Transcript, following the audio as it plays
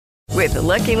With the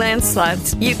Lucky Land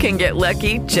Slots, you can get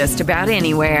lucky just about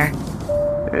anywhere.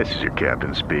 This is your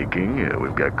captain speaking.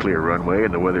 We've got clear runway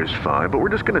and the weather's fine, but we're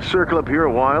just going to circle up here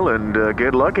a while and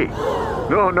get lucky.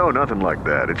 No, nothing like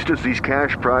that. It's just these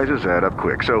cash prizes add up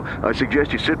quick. So I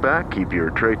suggest you sit back, keep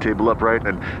your tray table upright,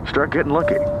 and start getting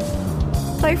lucky.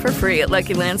 Play for free at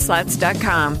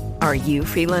LuckyLandSlots.com. Are you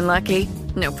feeling lucky?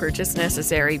 No purchase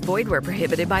necessary. Void where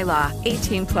prohibited by law.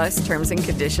 18 plus terms and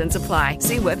conditions apply.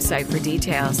 See website for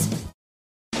details.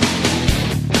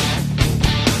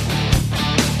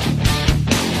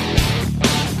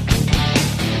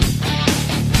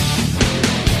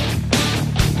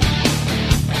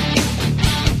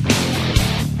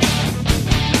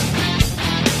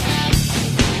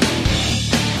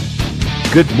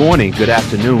 Good morning, good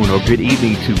afternoon, or good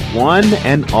evening to one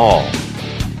and all.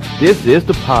 This is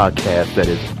the podcast that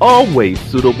is always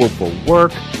suitable for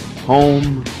work,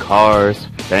 home, cars,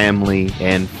 family,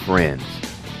 and friends.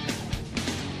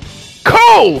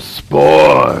 Cole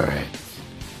Sportz!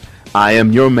 I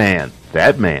am your man,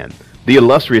 that man, the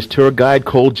illustrious tour guide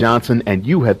Cole Johnson, and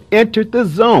you have entered the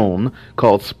zone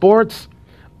called Sports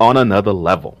on Another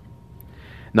Level.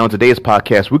 Now, in today's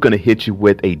podcast, we're going to hit you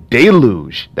with a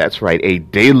deluge. That's right, a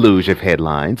deluge of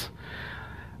headlines.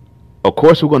 Of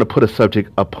course, we're going to put a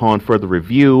subject upon further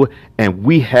review, and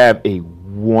we have a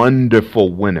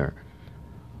wonderful winner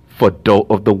for Dolt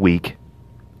of the Week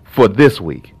for this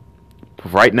week.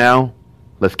 But right now,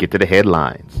 let's get to the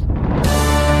headlines.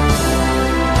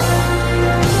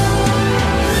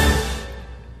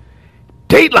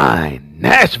 Dateline,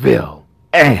 Nashville,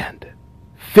 and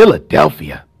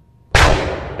Philadelphia.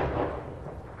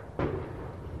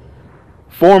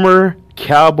 Former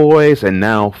Cowboys and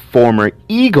now former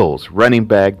Eagles running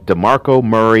back DeMarco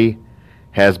Murray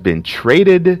has been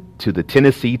traded to the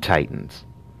Tennessee Titans.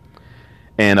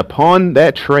 And upon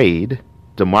that trade,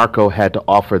 DeMarco had to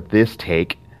offer this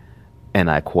take, and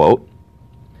I quote,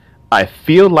 "I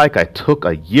feel like I took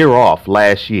a year off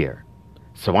last year,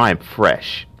 so I'm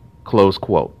fresh," close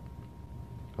quote.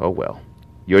 Oh well,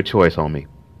 your choice, homie.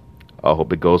 I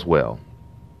hope it goes well,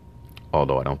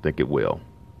 although I don't think it will.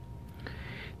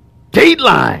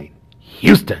 Dateline,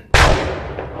 Houston.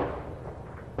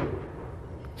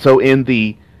 So in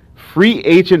the free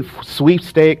agent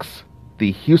sweepstakes,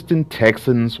 the Houston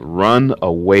Texans run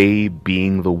away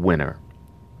being the winner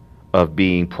of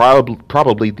being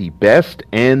probably the best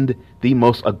and the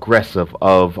most aggressive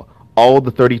of all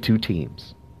the 32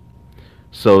 teams.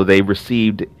 So they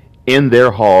received in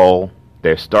their haul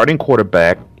their starting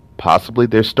quarterback, possibly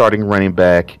their starting running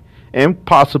back, and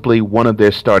possibly one of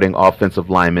their starting offensive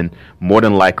linemen. More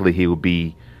than likely, he will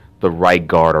be the right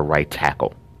guard or right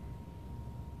tackle.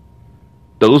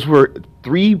 Those were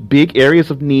three big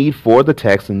areas of need for the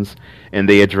Texans, and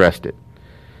they addressed it.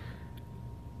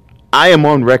 I am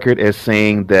on record as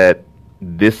saying that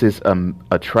this is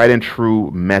a tried and true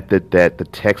method that the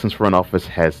Texans front office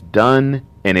has done,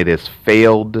 and it has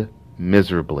failed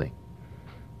miserably.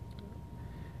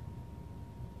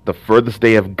 The furthest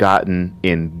they have gotten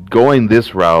in going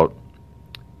this route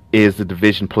is the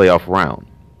division playoff round.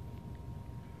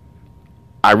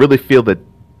 I really feel that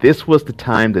this was the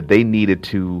time that they needed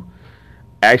to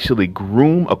actually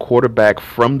groom a quarterback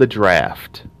from the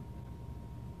draft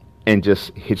and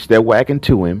just hitch their wagon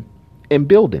to him and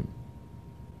build him.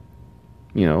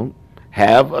 You know,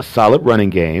 have a solid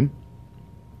running game,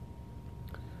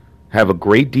 have a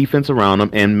great defense around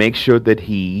him, and make sure that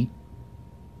he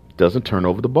doesn't turn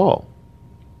over the ball.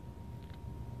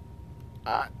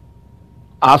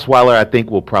 Osweiler, I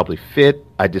think, will probably fit.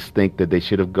 I just think that they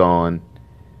should have gone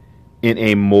in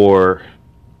a more,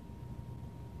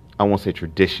 I won't say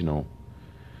traditional,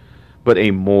 but a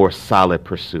more solid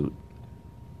pursuit.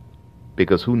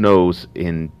 Because who knows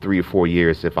in 3 or 4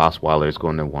 years if Osweiler is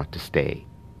going to want to stay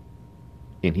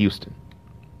in Houston.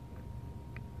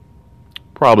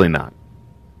 Probably not.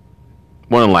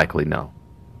 More than likely, no.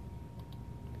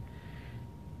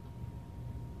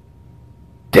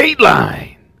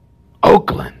 Dateline,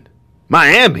 Oakland,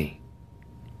 Miami,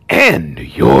 and New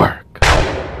York.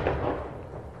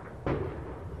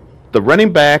 The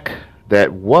running back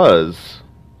that was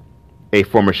a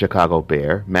former Chicago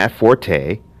Bear, Matt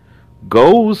Forte,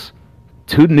 goes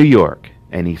to New York,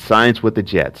 and he signs with the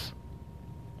Jets.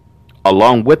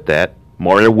 Along with that,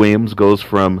 Mario Williams goes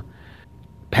from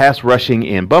pass rushing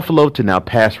in Buffalo to now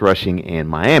pass rushing in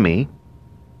Miami.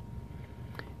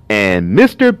 And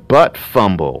Mr. Butt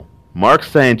Fumble, Mark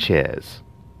Sanchez,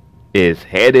 is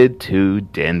headed to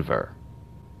Denver.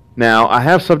 Now, I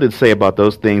have something to say about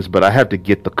those things, but I have to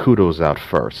get the kudos out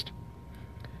first.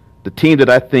 The team that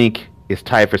I think is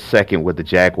tied for second with the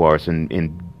Jaguars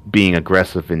in being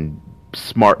aggressive and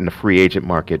smart in the free agent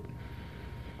market.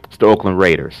 It's the Oakland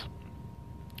Raiders.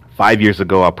 5 years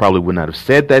ago, I probably would not have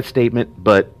said that statement,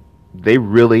 but they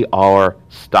really are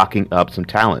stocking up some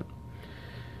talent.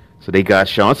 So they got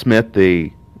Sean Smith,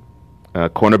 the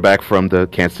cornerback from the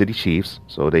Kansas City Chiefs.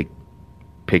 So they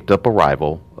picked up a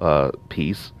rival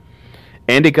piece.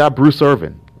 And they got Bruce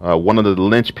Irvin, one of the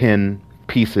linchpin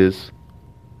pieces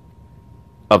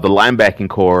of the linebacking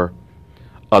core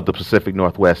of the Pacific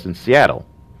Northwest in Seattle.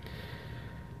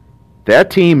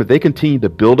 That team, if they continue to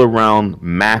build around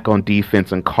Mack on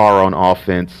defense and Carr on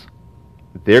offense,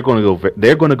 they're going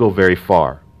to go very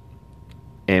far.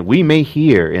 And we may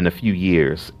hear in a few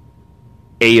years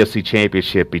AFC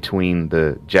Championship between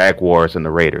the Jaguars and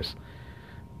the Raiders.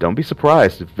 Don't be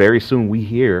surprised if very soon we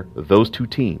hear those two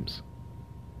teams.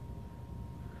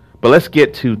 But let's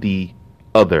get to the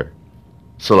other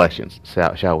selections,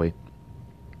 shall we?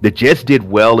 The Jets did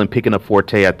well in picking up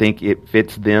Forte. I think it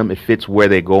fits them. It fits where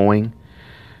they're going.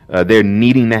 They're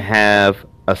needing to have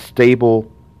a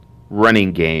stable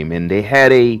running game, and they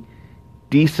had a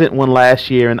decent one last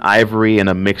year in Ivory and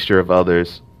a mixture of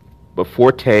others. But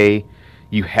Forte,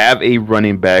 you have a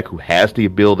running back who has the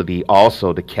ability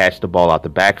also to catch the ball out the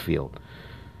backfield.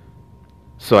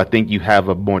 So I think you have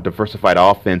a more diversified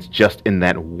offense just in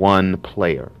that one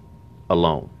player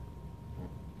alone.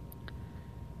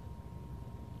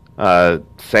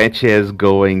 Sanchez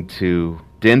going to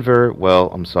Denver.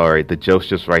 Well, I'm sorry. The jokes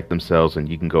just write themselves, and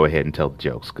you can go ahead and tell the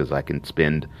jokes because I can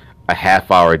spend a half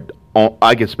hour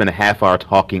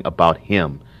talking about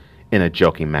him in a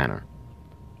joking manner.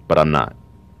 But I'm not.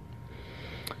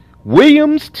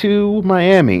 Williams to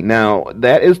Miami. Now,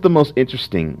 that is the most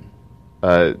interesting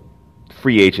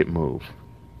free agent move.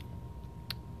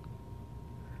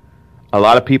 A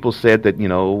lot of people said that,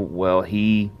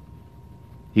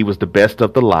 he was the best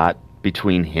of the lot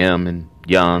between him and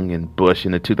Young and Bush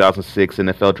in the 2006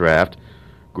 NFL draft.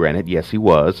 Granted, yes, he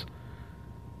was.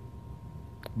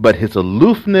 But his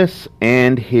aloofness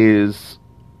and his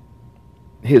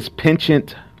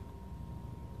penchant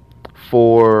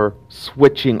for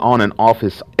switching on and off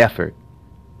his effort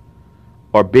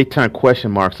are big-time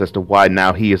question marks as to why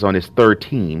now he is on his third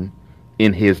team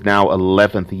in his now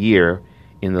 11th year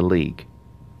in the league.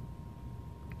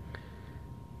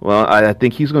 Well, I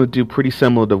think he's going to do pretty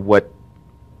similar to what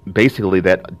basically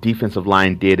that defensive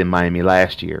line did in Miami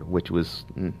last year, which was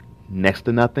next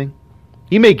to nothing.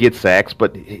 He may get sacks,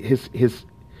 but his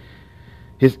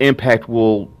impact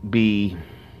will be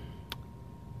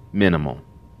minimal.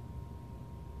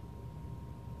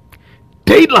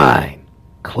 Dateline,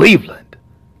 Cleveland,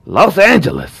 Los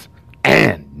Angeles,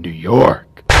 and New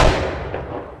York.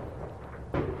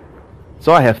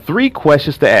 So I have 3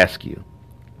 questions to ask you.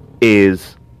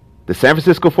 Is the San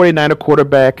Francisco 49er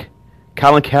quarterback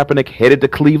Colin Kaepernick headed to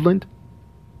Cleveland?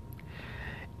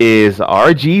 Is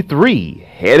RG3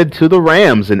 headed to the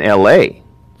Rams in LA?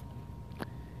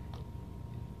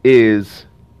 Is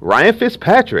Ryan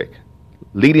Fitzpatrick,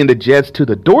 leading the Jets to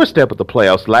the doorstep of the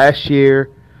playoffs last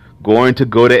year, going to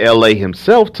go to LA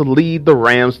himself to lead the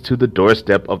Rams to the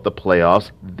doorstep of the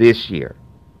playoffs this year?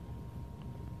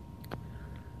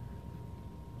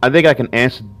 I think I can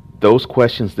answer those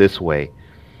questions this way.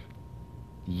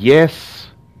 Yes,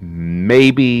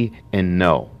 maybe, and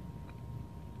no.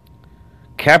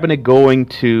 Kaepernick going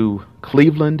to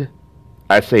Cleveland,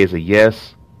 I say is a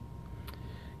yes.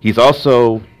 He's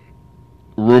also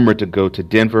rumored to go to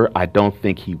Denver. I don't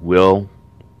think he will,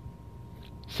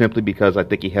 simply because I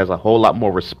think he has a whole lot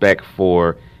more respect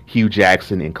for Hugh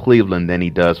Jackson in Cleveland than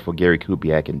he does for Gary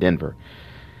Kubiak in Denver.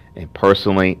 And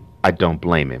personally, I don't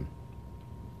blame him.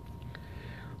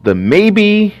 The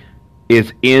maybe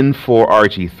is in for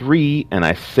RG3, and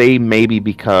I say maybe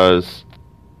because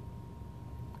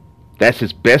that's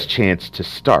his best chance to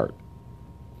start.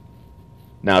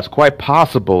 Now, it's quite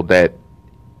possible that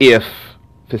if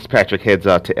Fitzpatrick heads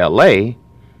out to LA,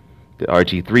 that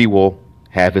RG3 will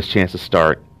have his chance to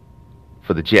start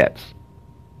for the Jets.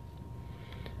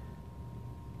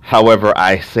 However,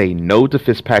 I say no to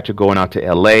Fitzpatrick going out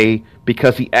to LA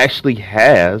because he actually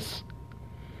has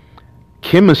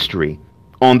chemistry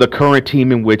on the current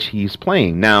team in which he's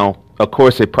playing. Now, of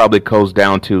course, it probably goes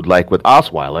down to, like with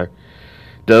Osweiler,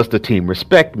 does the team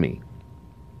respect me?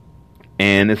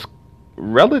 And it's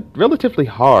relatively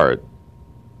hard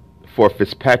for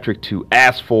Fitzpatrick to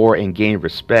ask for and gain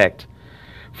respect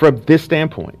from this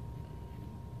standpoint.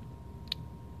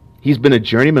 He's been a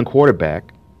journeyman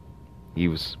quarterback. He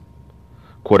was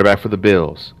quarterback for the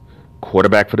Bills,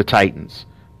 quarterback for the Titans,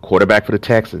 quarterback for the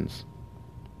Texans,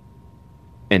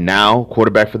 and now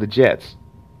quarterback for the Jets.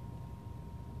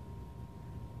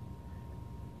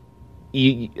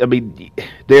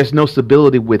 there's no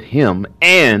stability with him,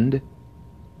 and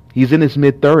he's in his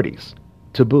mid-30s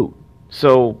to boot.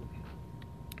 So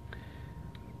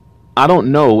I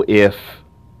don't know if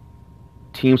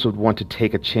teams would want to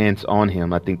take a chance on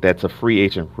him. I think that's a free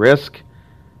agent risk.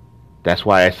 That's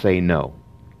why I say no.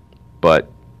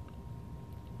 But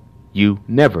you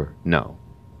never know.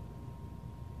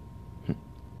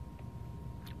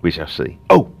 We shall see.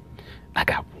 Oh, I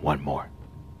got one more.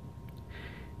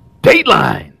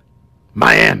 Dateline,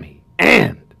 Miami,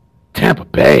 and Tampa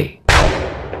Bay.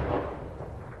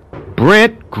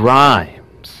 Brent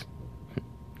Grimes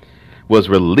was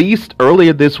released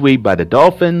earlier this week by the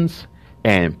Dolphins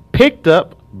and picked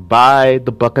up by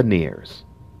the Buccaneers.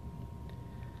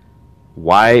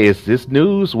 Why is this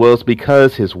news? Well, it's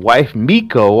because his wife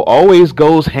Miko always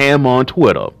goes ham on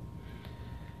Twitter.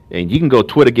 And you can go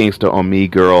Twitter gangster on me,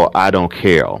 girl. I don't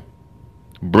care.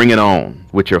 Bring it on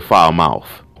with your foul mouth.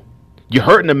 You're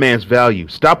hurting a man's value.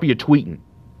 Stop your tweeting.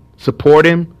 Support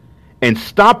him and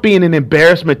stop being an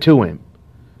embarrassment to him.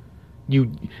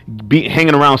 You be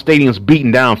hanging around stadiums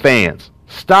beating down fans.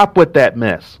 Stop with that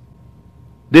mess.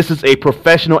 This is a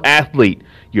professional athlete.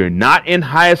 You're not in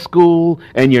high school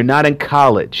and you're not in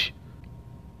college.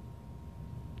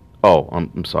 Oh,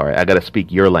 I'm sorry. I got to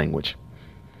speak your language.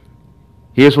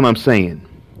 Here's what I'm saying.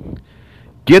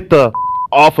 Get the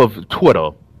off of Twitter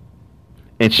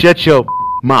and shut your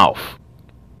mouth.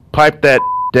 Pipe that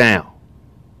down.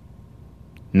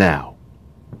 Now.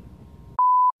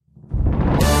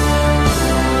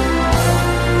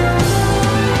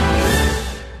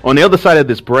 On the other side of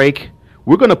this break,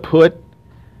 we're going to put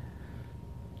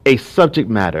a subject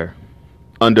matter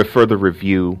under further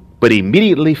review, but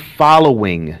immediately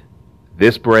following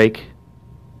this break,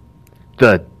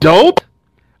 the Dolt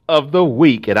of the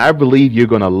Week, and I believe you're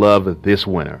going to love this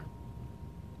winner.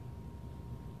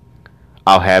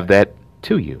 I'll have that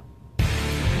to you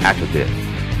after this.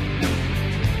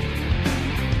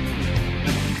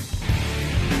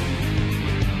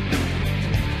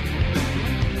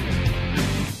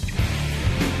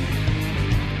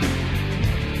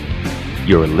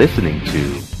 You're listening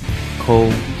to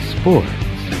Cole Sportz.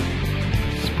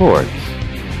 Sports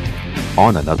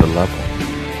on another level.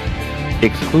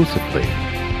 Exclusively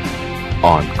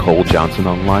on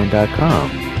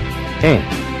ColeJohnsonOnline.com and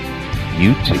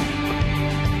YouTube.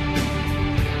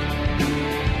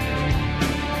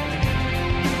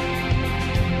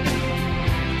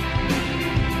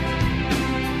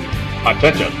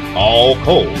 Attention, all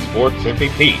Cole Sports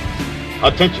MVPs.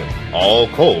 Attention, all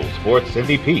Cole Sports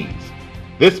MVPs.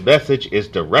 This message is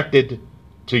directed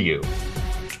to you.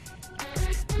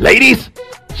 Ladies,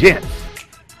 gents,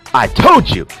 I told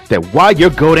you that Why Your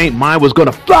Goat Ain't Mine was going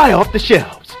to fly off the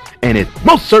shelves, and it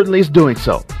most certainly is doing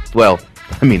so. Well,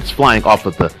 it's flying off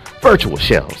of the virtual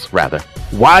shelves, rather.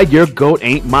 Why Your Goat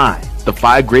Ain't Mine, the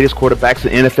 5 greatest quarterbacks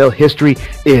in NFL history,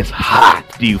 is hot.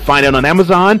 Do you find it on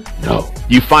Amazon? No.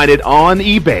 You find it on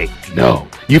eBay? No.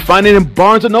 You find it in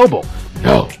Barnes & Noble?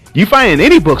 No. You find it in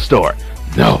any bookstore?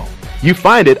 No. You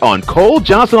find it on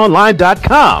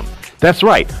ColeJohnsonOnline.com. That's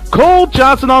right,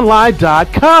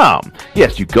 ColeJohnsonOnline.com.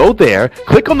 Yes, you go there,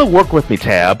 click on the Work With Me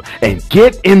tab, and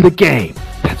get in the game.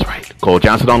 That's right,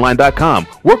 ColeJohnsonOnline.com.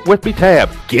 Work With Me tab.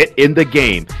 Get in the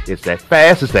game. It's that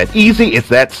fast, it's that easy, it's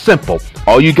that simple.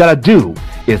 All you gotta do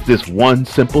is this one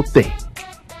simple thing.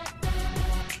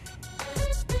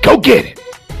 Go get it.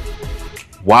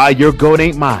 Why Your Goat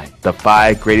Ain't Mine, the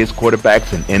 5 greatest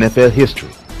quarterbacks in NFL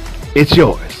history. It's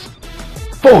yours.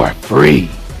 For free.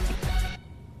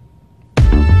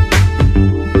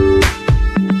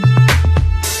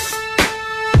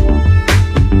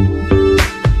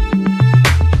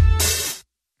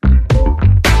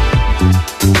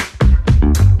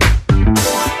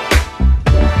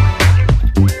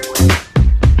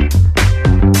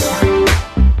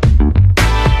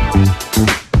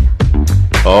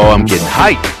 Oh, I'm getting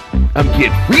hyped. I'm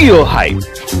getting real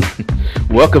hyped.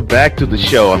 Welcome back to the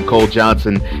show. I'm Cole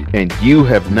Johnson, and you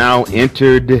have now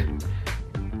entered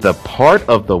the part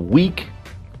of the week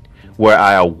where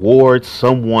I award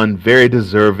someone very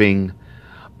deserving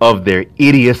of their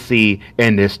idiocy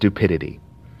and their stupidity.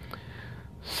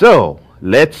 So,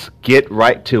 let's get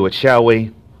right to it, shall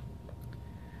we?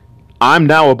 I'm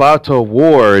now about to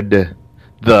award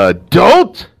the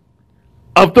Dolt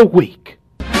of the Week.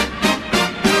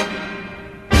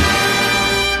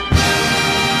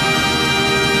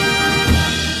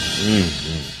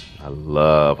 I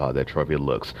love how that trophy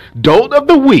looks. Dolt of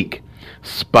the Week,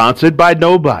 sponsored by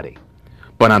nobody,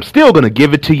 but I'm still going to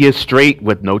give it to you straight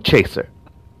with no chaser.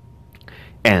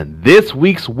 And this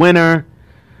week's winner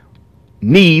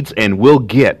needs and will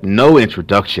get no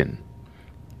introduction.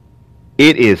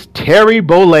 It is Terry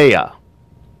Bollea.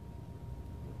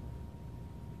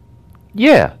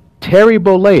 Yeah, Terry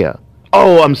Bollea.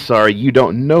 Oh, I'm sorry, you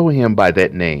don't know him by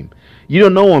that name. You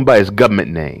don't know him by his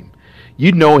government name.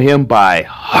 You know him by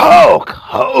Hulk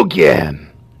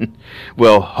Hogan.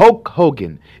 Well, Hulk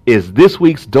Hogan is this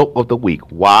week's Dolt of the Week.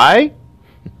 Why?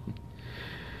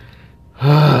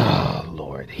 Oh,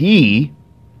 Lord. He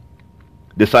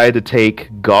decided to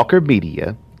take Gawker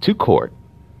Media to court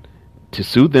to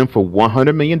sue them for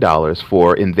 $100 million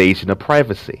for invasion of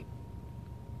privacy.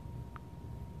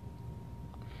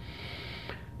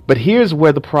 But here's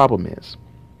where the problem is.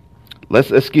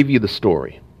 Let's give you the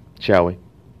story, shall we?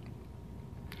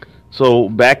 So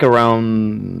back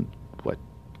around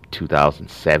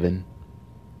 2007,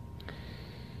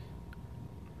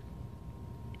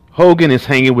 Hogan is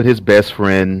hanging with his best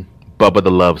friend Bubba the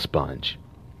Love Sponge,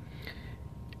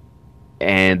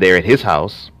 and they're at his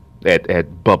house, at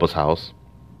Bubba's house.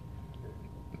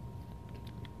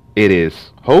 It is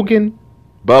Hogan,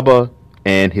 Bubba,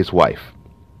 and his wife,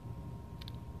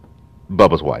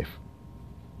 Bubba's wife.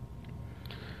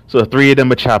 So the three of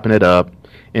them are chopping it up,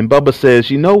 and Bubba says,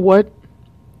 you know what,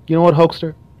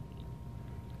 Hulkster?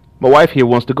 My wife here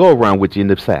wants to go around with you in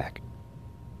the sack.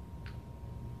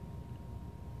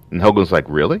 And Hogan's like,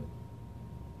 really?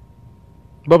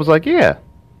 Bubba's like, yeah.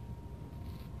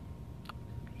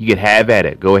 You can have at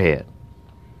it. Go ahead.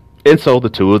 And so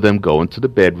the two of them go into the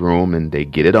bedroom and they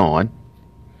get it on.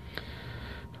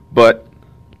 But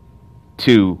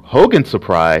to Hogan's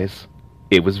surprise,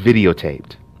 it was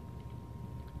videotaped.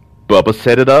 Bubba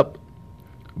set it up.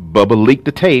 Bubba leaked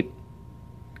the tape.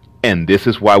 And this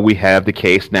is why we have the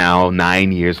case now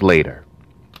 9 years later.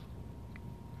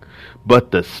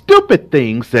 But the stupid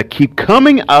things that keep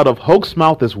coming out of Hulk's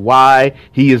mouth is why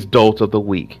he is Dolt of the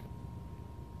Week.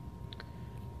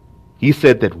 He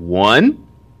said that 1,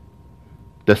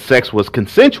 the sex was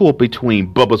consensual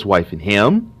between Bubba's wife and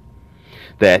him.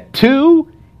 That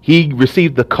 2, he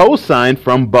received the cosign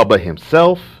from Bubba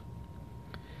himself.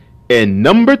 And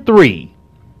number 3,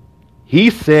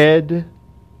 he said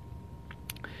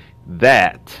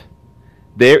that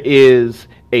there is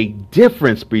a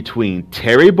difference between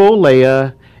Terry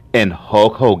Bollea and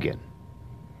Hulk Hogan,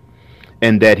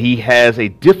 and that he has a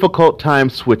difficult time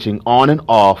switching on and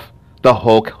off the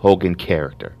Hulk Hogan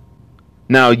character.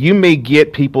 Now, you may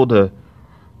get people to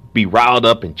be riled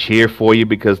up and cheer for you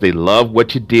because they love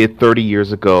what you did 30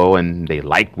 years ago and they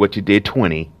liked what you did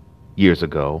 20 years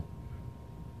ago.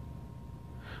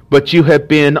 But you have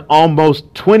been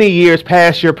almost 20 years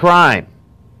past your prime.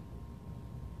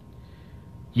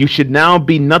 You should now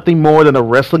be nothing more than a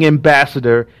wrestling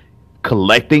ambassador,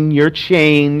 collecting your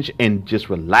change and just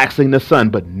relaxing in the sun.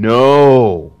 But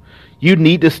no, you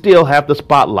need to still have the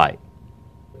spotlight.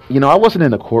 I wasn't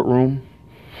in a courtroom.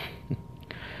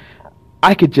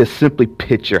 I could just simply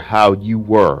picture how you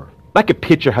were. I could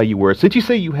picture how you were. Since you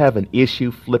say you have an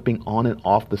issue flipping on and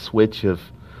off the switch of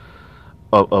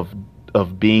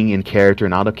being in character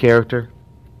and out of character,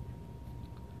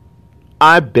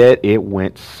 I bet it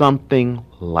went something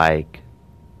like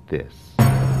this.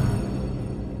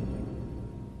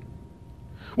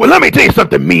 Well, let me tell you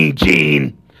something, Mean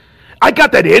Gene. I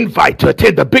got that invite to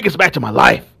attend the biggest match of my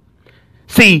life.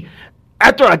 See,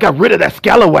 after I got rid of that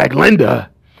scalawag Linda,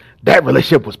 that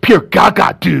relationship was pure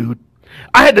gaga, dude.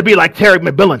 I had to be like Terry,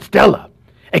 Bill, and Stella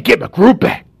and get my group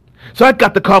back. So I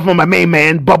got the call from my main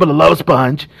man, Bubba the Love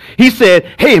Sponge. He said,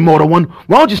 hey, Immortal One,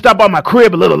 why don't you stop by my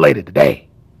crib a little later today?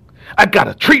 I got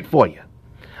a treat for you.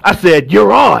 I said,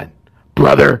 you're on,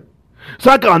 brother. So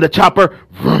I got on the chopper,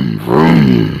 vroom,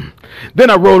 vroom. Then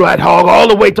I rode that hog all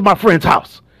the way to my friend's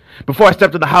house. Before I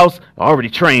stepped in the house, already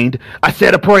trained, I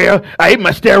said a prayer, I ate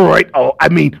my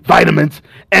vitamins,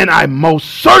 and I most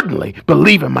certainly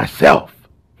believe in myself.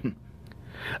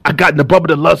 I got in the Bubba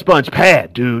the Love Sponge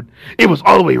pad, dude. It was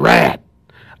all the way rad.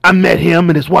 I met him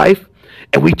and his wife,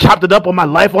 and we chopped it up on my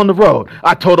life on the road.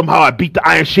 I told him how I beat the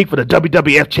Iron Sheik for the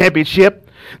WWF Championship.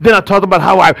 Then I talked about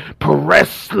how I press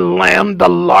slammed the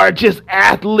largest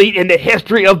athlete in the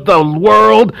history of the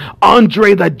world,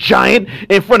 Andre the Giant,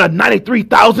 in front of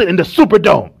 93,000 in the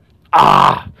Superdome.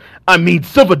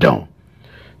 Silverdome.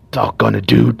 Doggone it,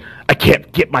 dude. I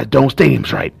can't get my dome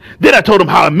stadiums right. Then I told him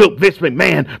how I milked Vince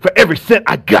McMahon for every cent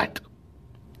I got.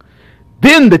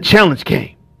 Then the challenge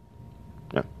came.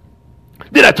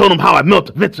 Then I told him how I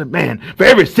milked Vince McMahon for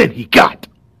every cent he got.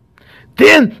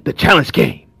 Then the challenge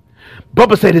came.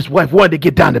 Bubba said his wife wanted to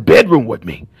get down to bedroom with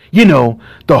me. You know,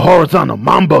 the horizontal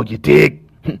mambo, you dig?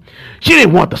 She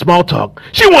didn't want the small talk.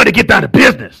 She wanted to get down to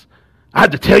business. I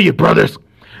had to tell you, brothers,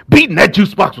 beating that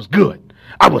juice box was good.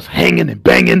 I was hanging and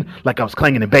banging like I was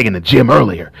clanging and banging in the gym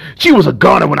earlier. She was a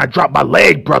goner when I dropped my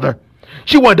leg, brother.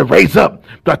 She wanted to raise up,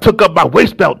 but I took up my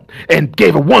waist belt and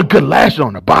gave her one good lash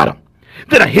on the bottom.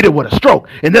 Then I hit her with a stroke,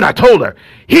 and then I told her,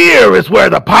 here is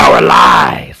where the power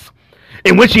lies.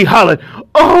 And when she hollered,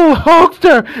 oh,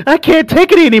 Hulkster, I can't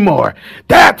take it anymore,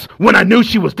 that's when I knew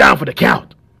she was down for the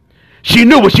count. She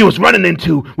knew what she was running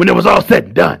into when it was all said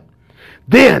and done.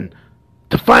 Then,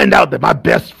 to find out that my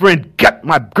best friend got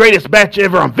my greatest match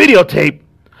ever on videotape,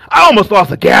 I almost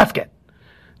lost a gasket.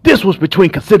 This was between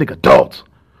consenting adults.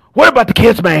 What about the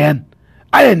kids, man?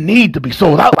 I didn't need to be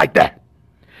sold out like that.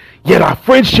 Yet our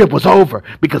friendship was over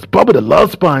because Bubba the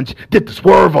Love Sponge did the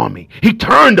swerve on me. He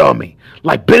turned on me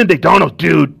like Benedict Arnold,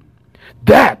 dude.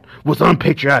 That was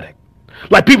unpatriotic.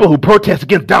 Like people who protest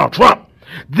against Donald Trump.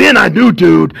 Then I knew,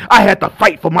 dude, I had to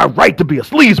fight for my right to be a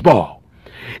sleazeball.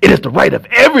 It is the right of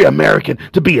every American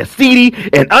to be as seedy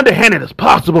and underhanded as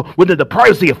possible within the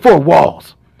privacy of four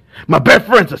walls. My best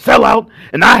friend's a sellout,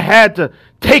 and I had to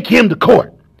take him to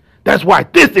court. That's why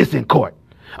this is in court.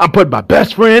 I'm putting my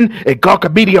best friend and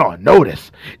Gawker Media on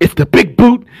notice. It's the big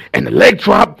boot and the leg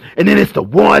drop, and then it's the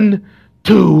 1,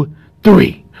 2,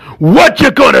 3. What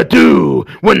you gonna do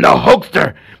when the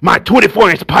Hulkster, my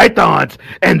 24-inch pythons,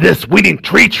 and this weeding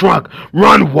tree trunk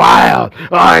run wild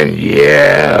on you?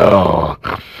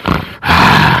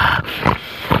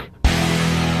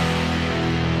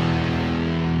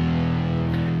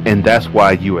 And that's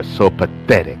why you are so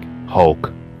pathetic,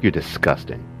 Hulk. You're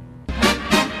disgusting.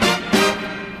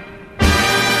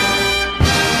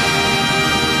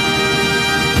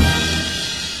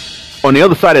 On the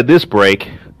other side of this break,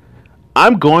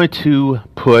 I'm going to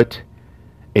put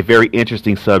a very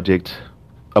interesting subject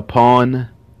upon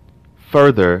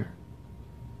further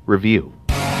review.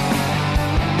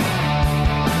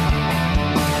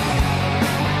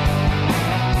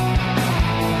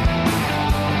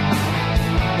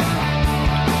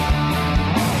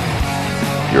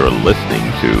 You're listening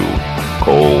to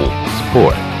Cole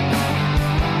Sportz.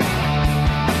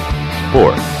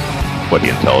 Sports for the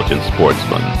intelligent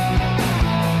sportsman.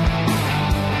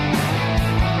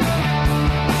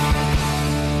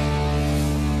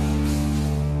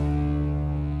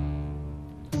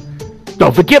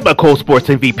 Don't forget my Cole Sports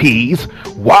MVPs.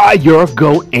 Why Your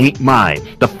GOAT Ain't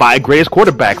Mine. The 5 greatest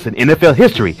quarterbacks in NFL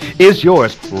history is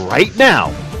yours right now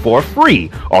for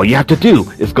free. All you have to do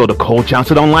is go to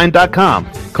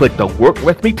ColeJohnsonOnline.com, click the Work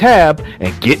With Me tab,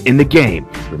 and get in the game.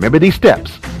 Remember these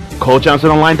steps.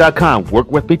 ColeJohnsonOnline.com, Work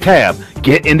With Me tab,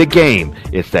 get in the game.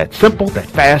 It's that simple, that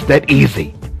fast, that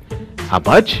easy. How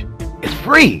much? It's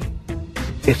free.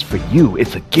 It's for you.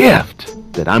 It's a gift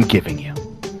that I'm giving you.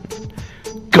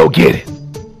 Go get it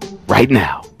right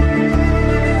now.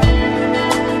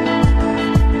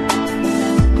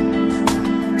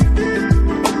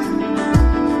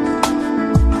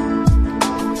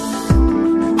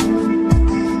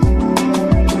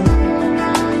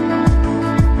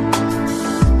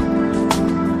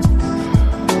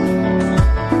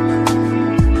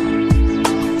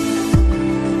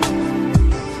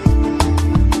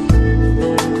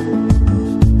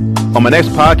 On my next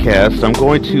podcast, I'm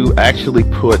going to actually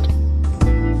put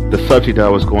the subject I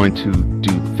was going to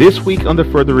do this week under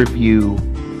further review.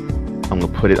 I'm going to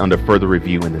put it under further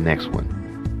review in the next one.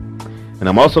 And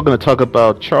I'm also going to talk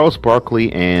about Charles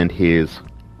Barkley and his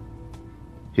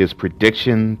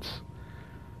predictions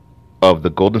of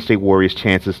the Golden State Warriors'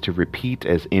 chances to repeat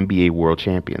as NBA World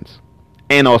Champions.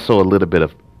 And also a little bit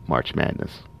of March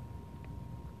Madness.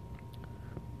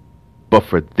 But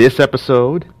for this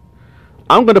episode,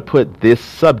 I'm going to put this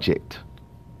subject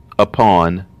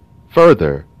upon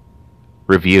further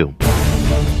review.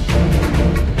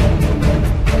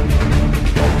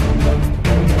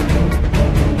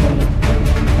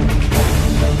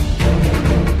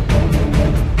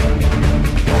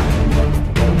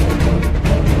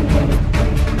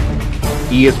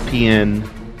 ESPN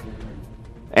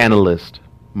analyst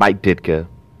Mike Ditka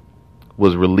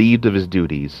was relieved of his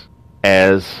duties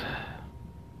as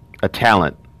a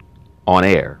talent on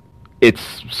air. It's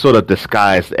sort of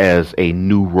disguised as a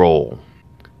new role.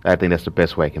 I think that's the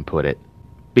best way I can put it.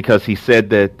 Because he said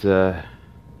that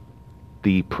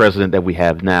the president that we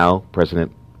have now,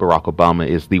 President Barack Obama,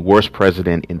 is the worst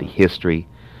president in the history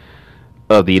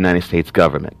of the United States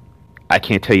government. I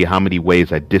can't tell you how many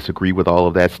ways I disagree with all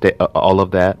of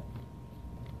that.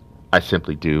 I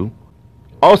simply do.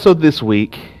 Also this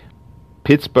week,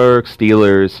 Pittsburgh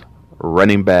Steelers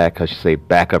running back, I should say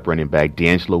backup running back,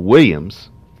 D'Angelo Williams,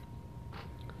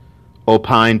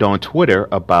 opined on Twitter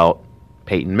about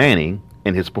Peyton Manning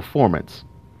and his performance,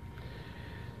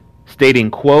 stating,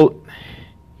 quote,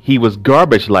 he was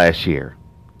garbage last year.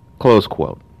 Close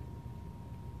quote.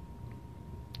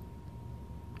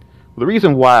 The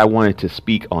reason why I wanted to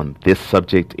speak on this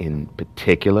subject in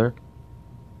particular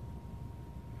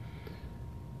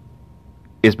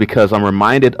is because I'm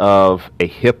reminded of a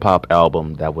hip-hop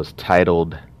album that was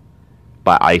titled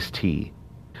by Ice-T.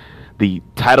 The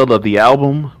title of the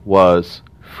album was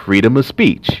Freedom of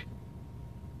Speech. ...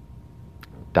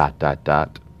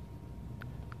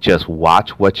 Just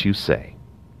watch what you say.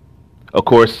 Of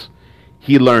course,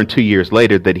 he learned 2 years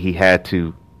later that he had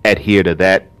to adhere to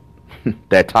that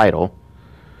title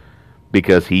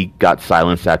because he got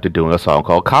silenced after doing a song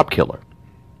called Cop Killer.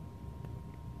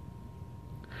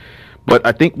 But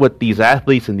I think what these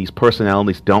athletes and these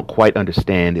personalities don't quite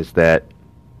understand is that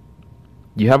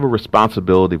you have a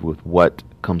responsibility with what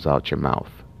comes out your mouth.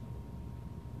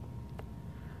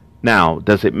 Now,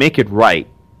 does it make it right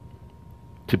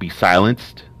to be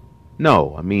silenced?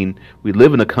 No. I mean, we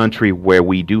live in a country where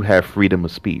we do have freedom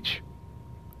of speech.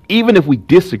 Even if we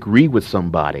disagree with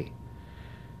somebody,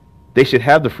 they should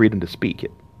have the freedom to speak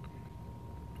it.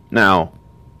 Now,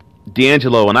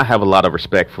 D'Angelo, and I have a lot of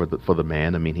respect for the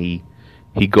man. I mean,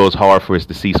 he goes hard for his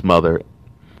deceased mother,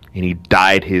 and he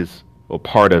dyed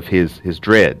part of his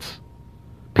dreads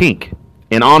pink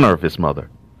in honor of his mother,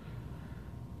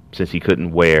 since he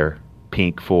couldn't wear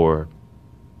pink for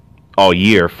all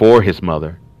year for his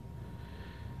mother,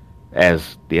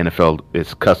 as the NFL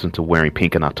is accustomed to wearing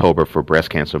pink in October for Breast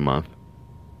Cancer Month.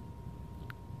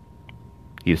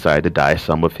 He decided to dye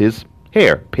some of his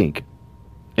hair pink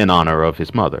in honor of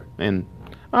his mother, and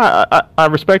I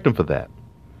respect him for that.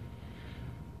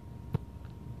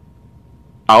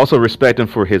 I also respect him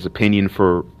for his opinion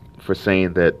for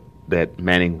saying that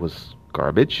Manning was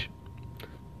garbage.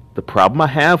 The problem I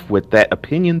have with that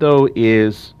opinion, though,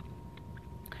 is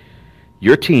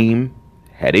your team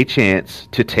had a chance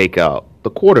to take out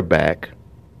the quarterback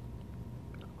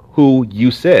who you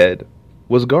said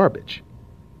was garbage.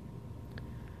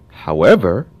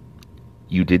 However,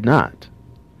 you did not.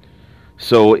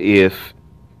 So if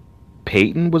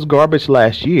Peyton was garbage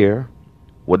last year,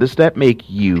 what does that make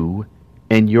you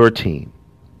and your team?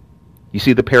 You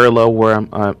see the parallel where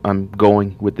I'm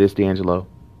going with this, D'Angelo?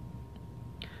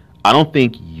 I don't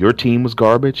think your team was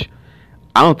garbage.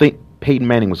 I don't think Peyton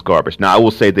Manning was garbage. Now, I will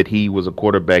say that he was a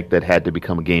quarterback that had to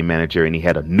become a game manager, and he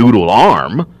had a noodle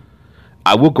arm.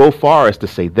 I will go far as to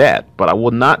say that, but I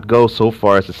will not go so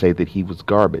far as to say that he was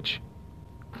garbage.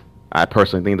 I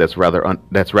personally think that's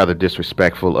rather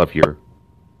disrespectful of your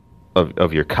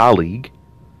colleague.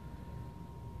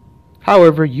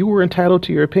 However, you were entitled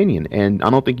to your opinion, and I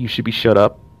don't think you should be shut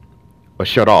up or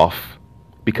shut off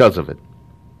because of it.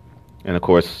 And of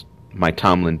course, Mike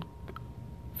Tomlin,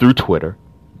 through Twitter,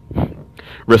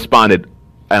 responded,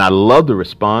 and I love the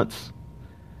response,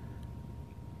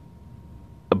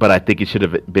 but I think it should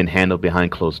have been handled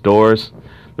behind closed doors.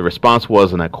 The response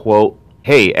was, and I quote,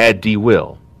 "Hey, add D.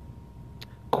 Will.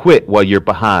 Quit while you're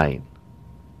behind."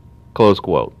 Close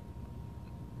quote.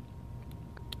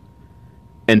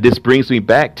 And this brings me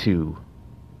back to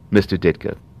Mr.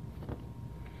 Ditka.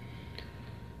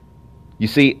 You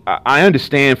see, I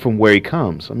understand from where he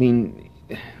comes. I mean,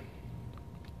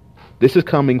 this is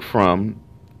coming from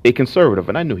a conservative,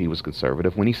 and I knew he was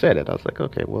conservative when he said it. I was like,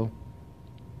 okay, well,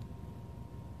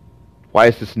 why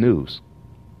is this news?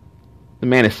 The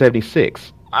man is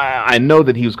 76. I know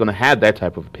that he was going to have that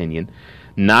type of opinion.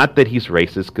 Not that he's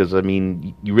racist, because, I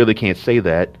mean, you really can't say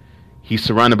that. He's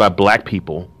surrounded by black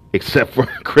people, except for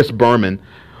Chris Berman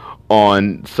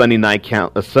on Sunday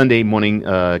morning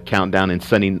countdown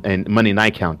and Monday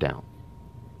night countdown.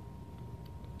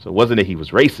 So it wasn't that he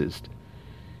was racist.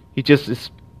 He just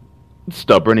is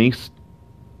stubborn,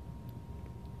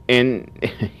 and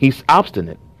he's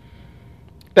obstinate.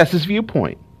 That's his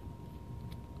viewpoint.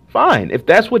 Fine. If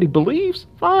that's what he believes,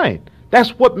 fine.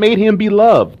 That's what made him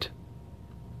beloved.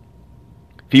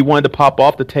 If he wanted to pop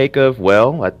off the take of,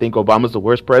 well, I think Obama's the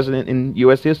worst president in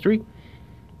U.S. history,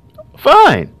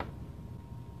 fine.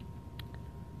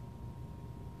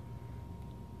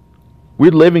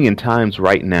 We're living in times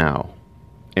right now,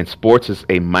 and sports is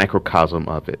a microcosm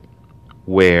of it,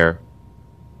 where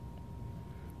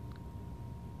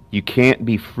you can't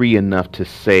be free enough to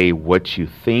say what you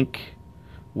think,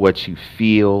 what you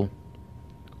feel,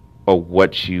 or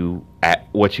what you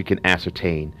can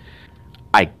ascertain.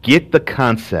 I get the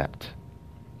concept.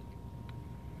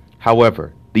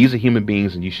 However, these are human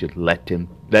beings, and you should let them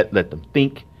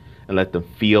think and let them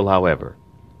feel however.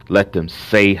 Let them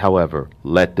say however.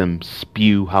 Let them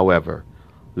spew however.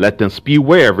 Let them spew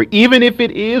wherever, even if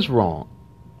it is wrong.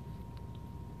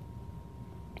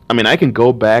 I mean, I can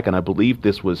go back, and I believe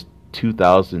this was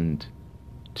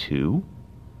 2002,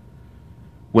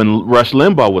 when Rush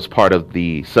Limbaugh was part of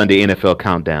the Sunday NFL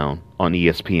Countdown on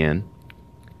ESPN,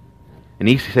 and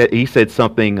he said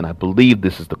something, and I believe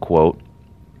this is the quote: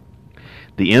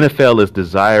 "The NFL is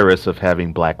desirous of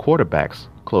having black quarterbacks,"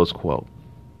 close quote.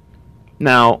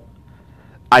 Now,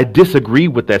 I disagree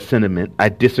with that sentiment. I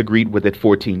disagreed with it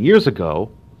 14 years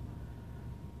ago.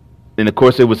 And of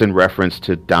course, it was in reference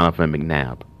to Donovan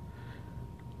McNabb.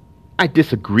 I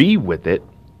disagree with it,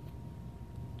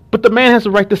 but the man has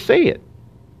a right to say it.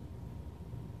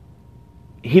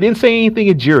 He didn't say anything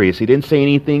injurious. He didn't say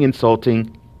anything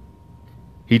insulting.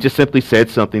 He just simply said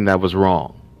something that was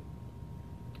wrong.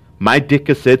 Mike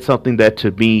Ditka said something that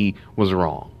to me was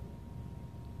wrong.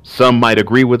 Some might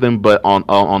agree with him, but on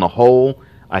a whole,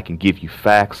 I can give you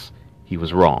facts. He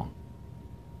was wrong.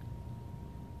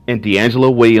 And D'Angelo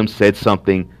Williams said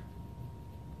something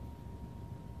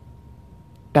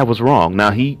that was wrong.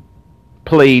 Now, he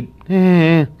played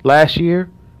last year,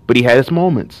 but he had his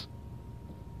moments.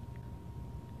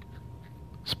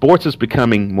 Sports is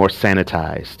becoming more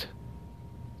sanitized,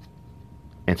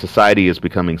 and society is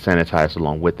becoming sanitized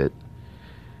along with it.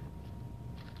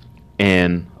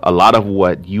 And a lot of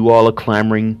what you all are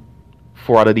clamoring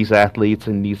for out of these athletes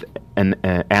and these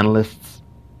analysts,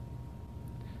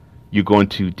 you're going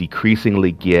to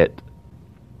decreasingly get.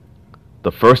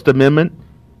 The First Amendment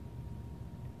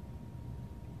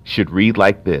should read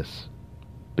like this,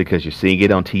 because you're seeing it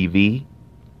on TV,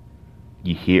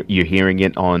 you're hearing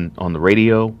it on the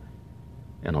radio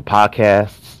and on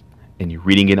podcasts, and you're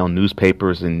reading it on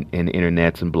newspapers and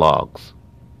internets and blogs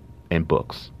and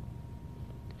books.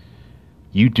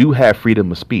 You do have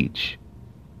freedom of speech.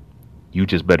 You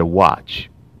just better watch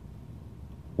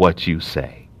what you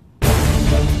say.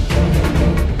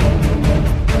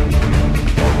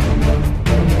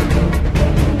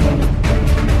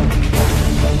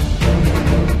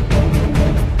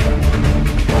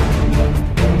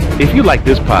 If you like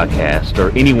this podcast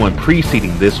or anyone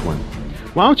preceding this one,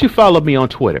 why don't you follow me on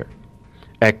Twitter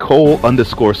at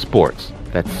Cole_Sports.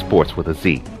 That's sports with a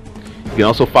Z. You can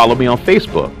also follow me on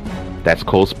Facebook. That's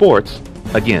Cole Sports.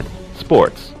 Again,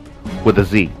 sports with a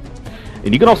Z.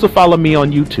 And you can also follow me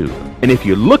on YouTube. And if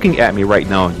you're looking at me right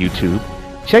now on YouTube,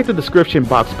 check the description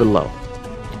box below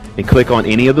and click on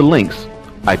any of the links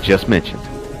I just mentioned.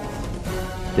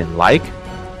 Then like,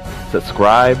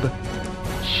 subscribe,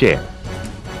 share.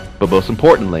 But most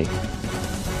importantly,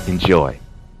 enjoy.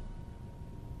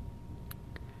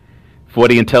 For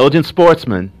the Intelligent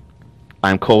Sportsman,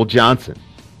 I'm Cole Johnson.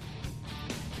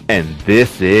 And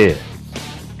this is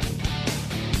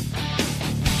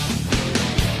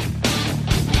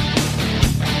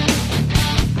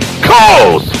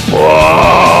Cole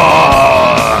Sports!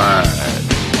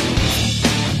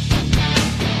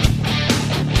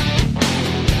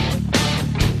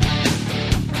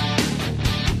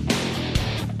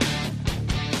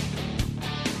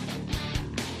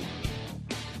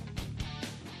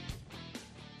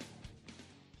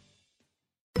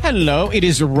 Hello, it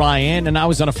is Ryan, and I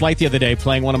was on a flight the other day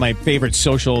playing one of my favorite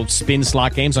social spin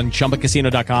slot games on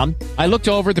ChumbaCasino.com. I looked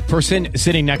over at the person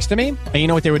sitting next to me, and you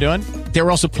know what they were doing? They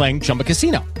were also playing Chumba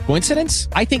Casino. Coincidence?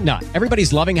 I think not.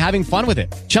 Everybody's loving having fun with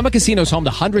it. Chumba Casino is home to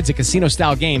hundreds of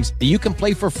casino-style games that you can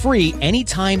play for free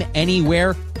anytime,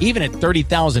 anywhere, even at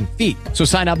 30,000 feet. So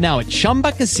sign up now at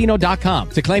ChumbaCasino.com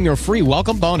to claim your free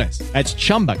welcome bonus. That's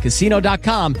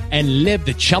ChumbaCasino.com and live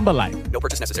the Chumba life. No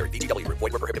purchase necessary. VGW. Void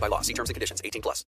where prohibited by law. See terms and conditions. 18+.